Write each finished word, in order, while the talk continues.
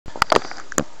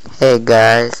Hey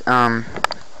guys,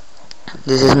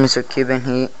 this is Mr. Cuban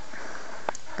Heat,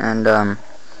 and I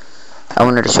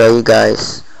wanted to show you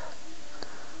guys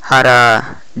how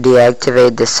to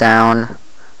deactivate the sound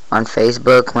on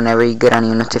Facebook whenever you get a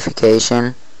new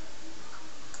notification.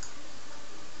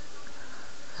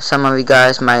 Some of you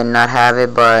guys might not have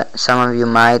it, but some of you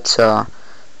might, so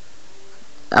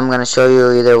I'm gonna show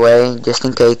you either way, just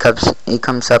in case it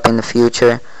comes up in the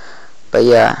future. But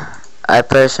yeah, I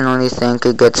personally think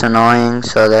it gets annoying,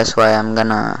 so that's why I'm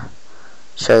gonna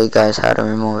show you guys how to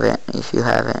remove it if you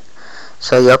have it.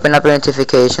 So you open up your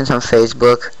notifications on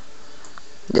Facebook,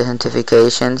 the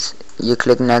notifications, you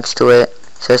click next to it,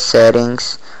 says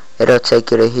settings, it'll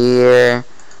take you to here,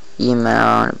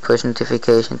 email, push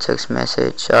notification, text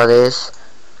message, all this.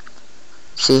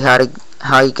 See how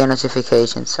you get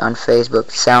notifications on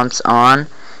Facebook. Sounds on,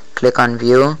 click on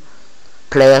view,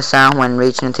 play a sound when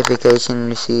reach notification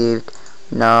received,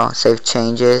 no, save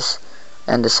changes,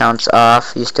 and the sound's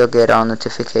off. You still get all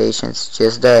notifications,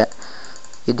 just that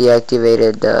you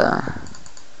deactivated the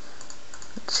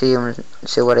see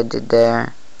what I did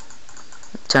there,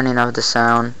 turning off the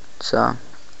sound. So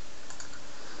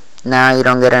now you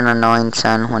don't get an annoying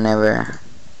sound whenever.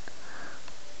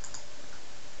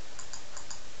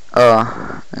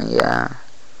 Oh yeah,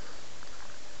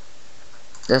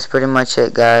 that's pretty much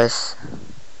it, guys.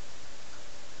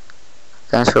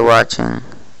 Thanks for watching.